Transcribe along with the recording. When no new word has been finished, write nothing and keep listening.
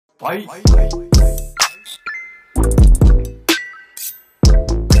Fight!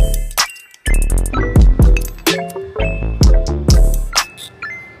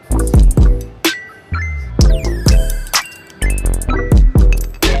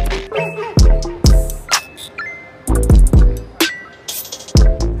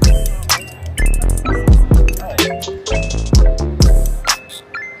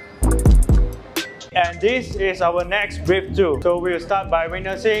 And this is our next brief too. So we'll start by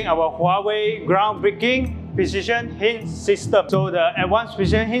witnessing our HUAWEI groundbreaking precision hinge system. So the advanced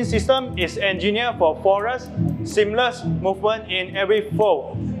precision hinge system is engineered for flawless, seamless movement in every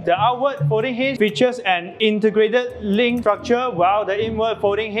fold. The outward folding hinge features an integrated link structure, while the inward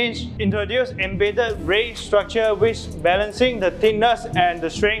folding hinge introduces embedded braid structure, which balancing the thickness and the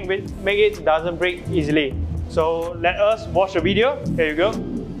strength which make it doesn't break easily. So let us watch the video. Here you go.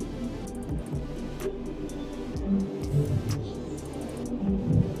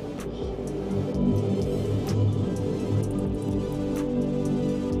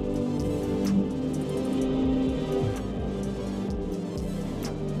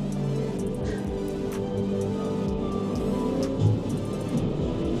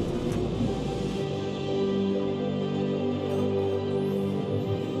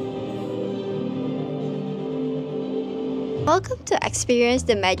 Welcome to experience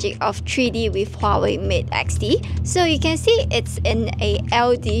the magic of 3D with HUAWEI Mate XT. So you can see it's in a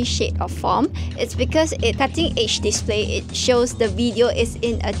LD shade of form. It's because it's cutting edge display. It shows the video is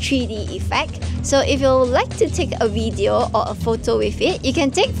in a 3D effect. So if you would like to take a video or a photo with it, you can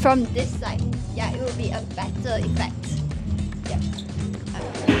take from this side. Yeah, it will be a better effect. Yeah.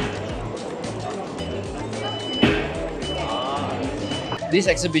 This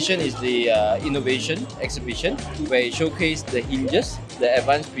exhibition is the Innovation Exhibition, where it showcases the hinges, the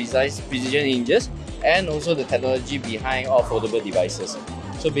advanced precision hinges, and also the technology behind all foldable devices.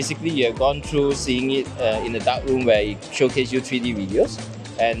 So basically, you have gone through seeing it in the dark room where it showcases you 3D videos,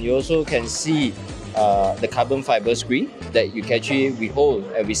 and you also can see the carbon fiber screen that you can actually withhold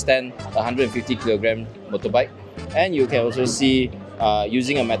and withstand a 150 kg motorbike, and you can also see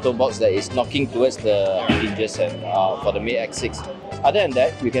using a metal box that is knocking towards the hinges and for the Mate X6. Other than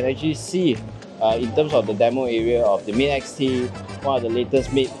that, you can actually see in terms of the demo area of the Mate XT, one of the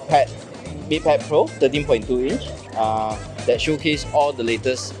latest MatePad Pro 13.2 inch that showcase all the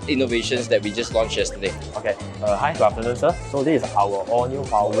latest innovations that we just launched yesterday. Okay, hi, good afternoon, sir. So this is our all-new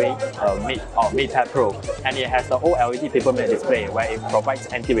HUAWEI MatePad Pro, and it has the OLED paper matte display where it provides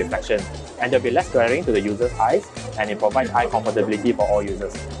anti-reflection, and there'll be less glaring to the user's eyes, and it provides eye comfortability for all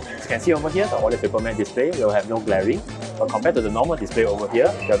users. As you can see over here, the OLED paper matte display will have no glaring, but compared to the normal display over here,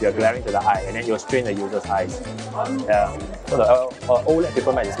 there'll be a glaring to the eye, and then you'll strain the user's eyes. So the OLED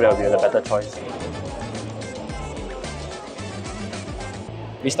paper matte display will be the better choice.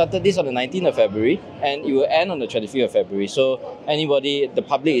 We started this on the 19th of February and it will end on the 25th of February. So anybody, the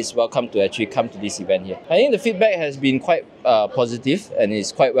public is welcome to actually come to this event here. I think the feedback has been quite positive and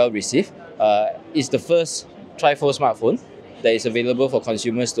is quite well received. It's the first trifold smartphone that is available for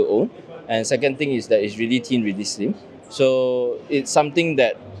consumers to own. And second thing is that it's really thin, really slim. So it's something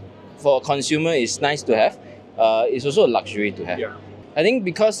that for a consumer is nice to have. It's also a luxury to have. Yeah. I think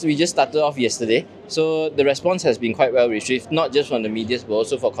because we just started off yesterday, so the response has been quite well received, not just from the media, but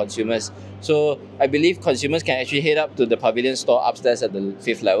also for consumers. So I believe consumers can actually head up to the Pavilion store upstairs at the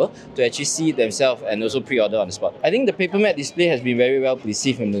 5th level to actually see it themselves and also pre-order on the spot. I think the paper matte display has been very well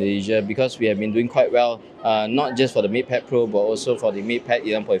received in Malaysia because we have been doing quite well, not just for the MatePad Pro, but also for the MatePad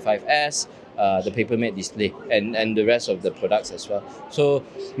 11.5S, the paper matte display, and the rest of the products as well. So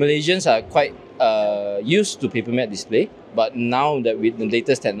Malaysians are quite used to paper matte display, but now that with the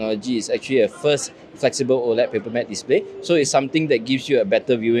latest technology, it's actually a first flexible OLED paper matte display. So it's something that gives you a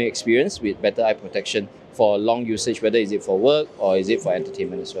better viewing experience with better eye protection for long usage, whether is it for work or is it for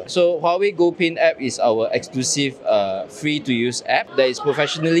entertainment as well. So HUAWEI GoPin app is our exclusive free-to-use app that is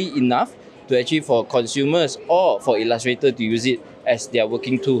professionally enough to actually for consumers or for illustrators to use it as their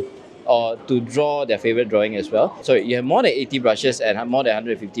working tool or to draw their favorite drawing as well. So you have more than 80 brushes and more than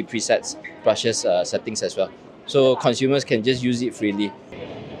 150 presets brushes settings as well. So consumers can just use it freely.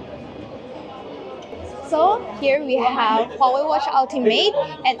 So here we have HUAWEI Watch Ultimate,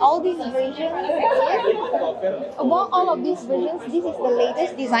 and all these versions, among all of these versions, this is the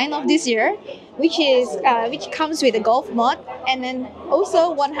latest design of this year, which comes with a golf mode and then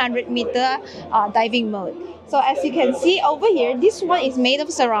also 100-meter diving mode. So as you can see over here, this one is made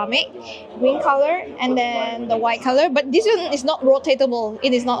of ceramic, green color, and then the white color, but this one is not rotatable.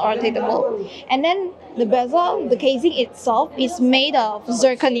 It is not rotatable. And then the bezel, the casing itself is made of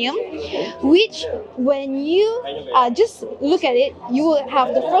zirconium, which when you just look at it, you will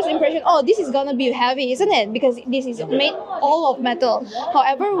have the first impression, oh, this is gonna be heavy, isn't it? Because this is made all of metal.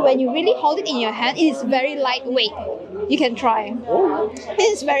 However, when you really hold it in your hand, it is very lightweight. You can try. It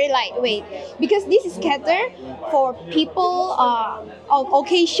is very lightweight because this is catered for people on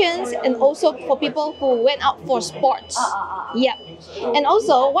occasions and also for people who went out for sports. Yeah. And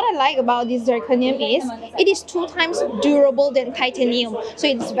also, what I like about this zirconium is it is 2 times durable than titanium, so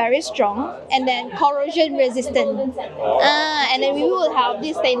it's very strong and then corrosion resistant. And then we will have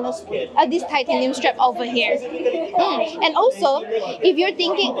this this titanium strap over here. And also, if you're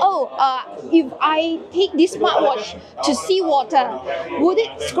thinking, if I take this smartwatch to sea water, would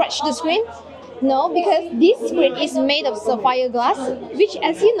it scratch the screen? No, because this screen is made of sapphire glass, which,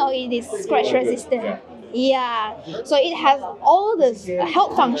 as you know, it is scratch resistant. Yeah, so it has all the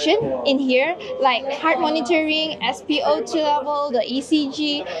health function in here, like heart monitoring, SpO2 level, the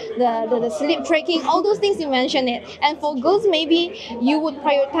ECG, the sleep tracking, all those things you mentioned it. And for girls, maybe you would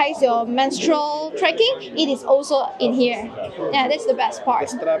prioritize your menstrual tracking. It is also in here. Yeah, that's the best part.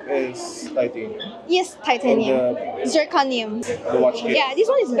 The strap is titanium. Yes, titanium. Zirconium. The watch case. Yeah, this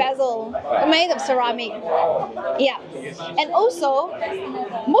one is bezel, made of ceramic. Yeah, and also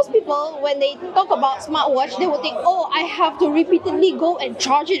most people when they talk about smartwatch, they will think, oh, I have to repeatedly go and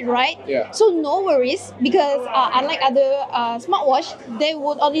charge it, right? Yeah. So no worries, because unlike other smartwatch, they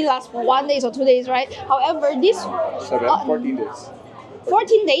would only last for 1 day or 2 days, right? However, this 14 days.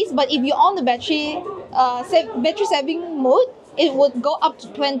 14 days, but if you're on the battery saving mode, it would go up to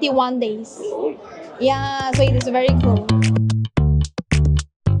 21 days. Yeah, so it is very cool.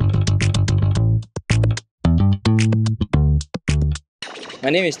 My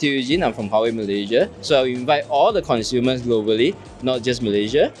name is Teo Eugene, I'm from HUAWEI Malaysia. So I invite all the consumers globally, not just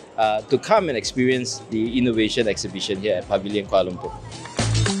Malaysia, to come and experience the Innovation Exhibition here at Pavilion Kuala Lumpur.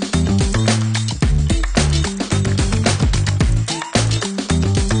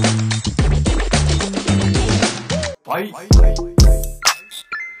 Bye.